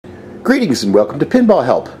Greetings and welcome to Pinball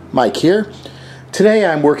Help. Mike here. Today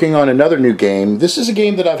I'm working on another new game. This is a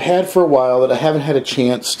game that I've had for a while that I haven't had a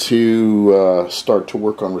chance to start to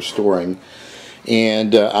work on restoring,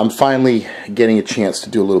 and I'm finally getting a chance to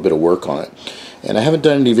do a little bit of work on it. And I haven't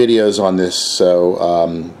done any videos on this,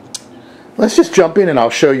 so let's just jump in and I'll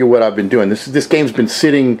show you what I've been doing. This game's been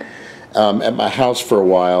sitting at my house for a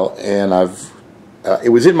while, and it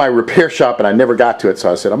was in my repair shop and I never got to it,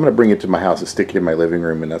 so I said I'm going to bring it to my house and stick it in my living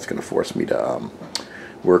room, and that's going to force me to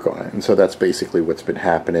work on it. And so that's basically what's been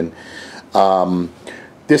happening.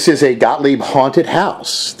 This is a Gottlieb Haunted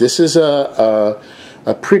House. This is a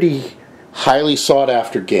pretty highly sought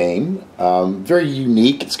after game, very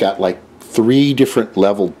unique. It's got like 3 different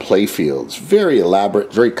leveled playfields, very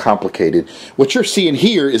elaborate, very complicated. What you're seeing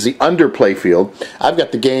here is the under playfield. I've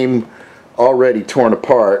got the game already torn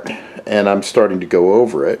apart and I'm starting to go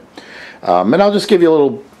over it, and I'll just give you a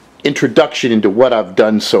little introduction into what I've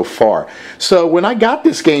done so far. So when I got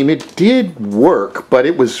this game, it did work, but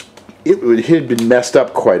it had been messed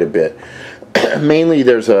up quite a bit. Mainly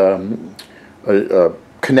there's a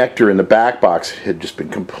connector in the back box had just been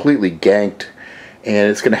completely ganked, and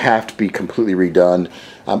it's going to have to be completely redone.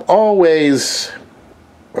 I'm always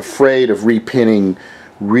afraid of repinning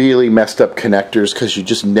really messed up connectors because you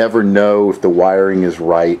just never know if the wiring is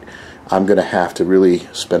right. I'm going to have to really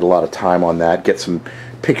spend a lot of time on that, get some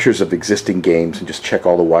pictures of existing games and just check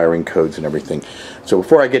all the wiring codes and everything. So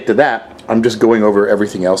before I get to that, I'm just going over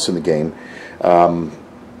everything else in the game. And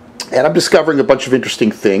I'm discovering a bunch of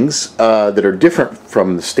interesting things that are different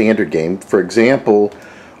from the standard game. For example,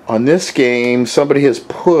 on this game, somebody has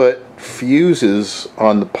put fuses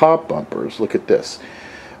on the pop bumpers. Look at this.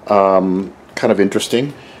 Kind of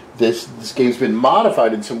interesting. This game's been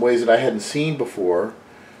modified in some ways that I hadn't seen before.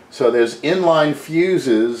 So there's inline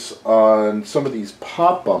fuses on some of these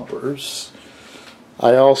pop bumpers.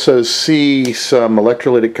 I also see some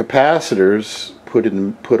electrolytic capacitors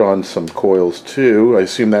put on some coils too. I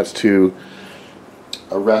assume that's to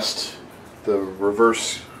arrest the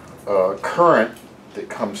reverse current that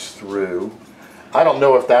comes through. I don't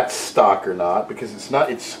know if that's stock or not because it's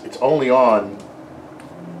not. It's only on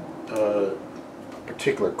a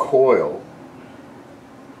particular coil.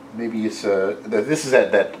 Maybe it's this is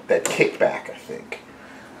that kickback, I think.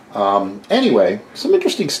 Anyway, some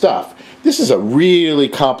interesting stuff. This is a really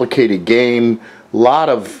complicated game. A lot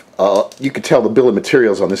of you could tell the bill of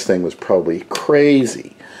materials on this thing was probably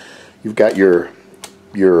crazy. You've got your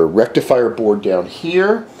rectifier board down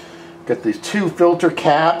here. Got these 2 filter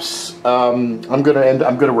caps. I'm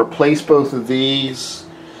gonna replace both of these,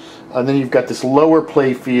 and then you've got this lower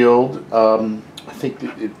playfield. I think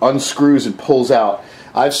it unscrews and pulls out.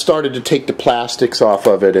 I've started to take the plastics off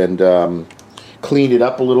of it and clean it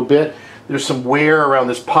up a little bit. There's some wear around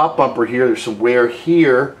this pop bumper here. There's some wear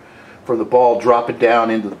here from the ball dropping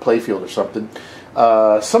down into the playfield or something.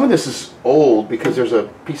 Some of this is old because there's a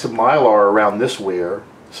piece of mylar around this wear.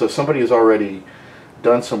 So somebody has already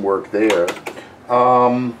done some work there.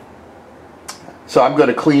 So I'm going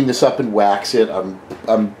to clean this up and wax it.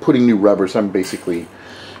 I'm putting new rubbers. I'm basically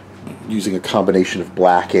using a combination of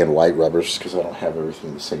black and white rubbers because I don't have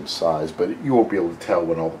everything the same size, but you won't be able to tell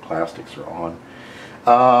when all the plastics are on.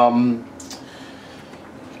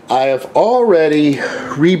 I have already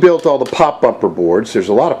rebuilt all the pop bumper boards. There's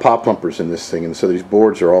a lot of pop bumpers in this thing, and so these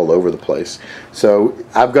boards are all over the place. So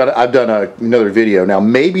I've done another video. Now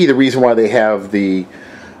maybe the reason why they have the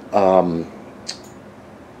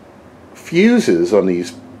fuses on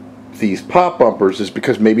these pop bumpers is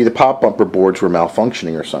because maybe the pop bumper boards were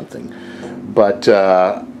malfunctioning or something. But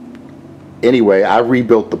anyway, I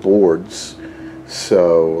rebuilt the boards,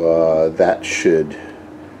 so that should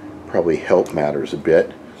probably help matters a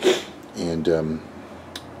bit. And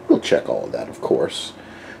we'll check all of that, of course.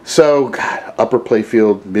 So, God, upper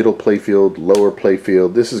playfield, middle playfield, lower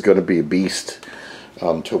playfield. This is going to be a beast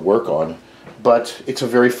to work on. But it's a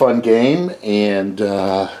very fun game, and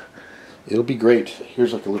it'll be great.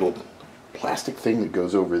 Here's like a little plastic thing that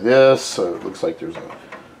goes over this, so it looks like there's a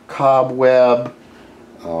cobweb.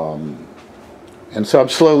 And so I'm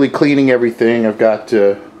slowly cleaning everything. I've got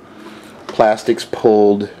plastics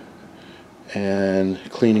pulled and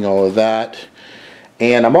cleaning all of that.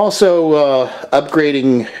 And I'm also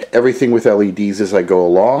upgrading everything with LEDs as I go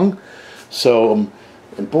along. So,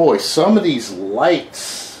 and boy, some of these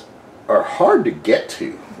lights are hard to get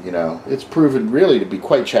to. You know, it's proven really to be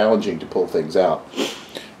quite challenging to pull things out.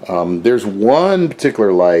 There's one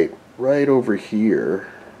particular light right over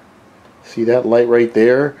here. See that light right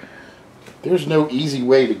there? There's no easy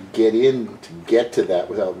way to get to that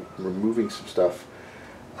without removing some stuff.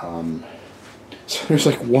 So there's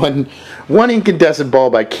like one incandescent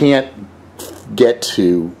bulb I can't get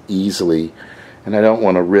to easily, and I don't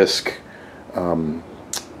want to risk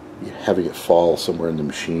having it fall somewhere in the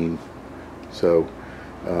machine. So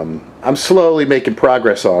I'm slowly making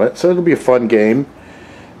progress on it, so it'll be a fun game,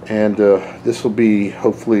 and this will be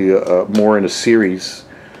hopefully more in a series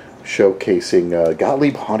showcasing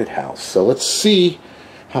Gottlieb Haunted House. So let's see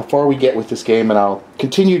how far we get with this game, and I'll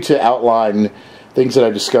continue to outline things that I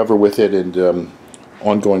discover with it and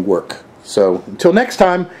ongoing work. So until next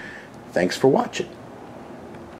time, thanks for watching.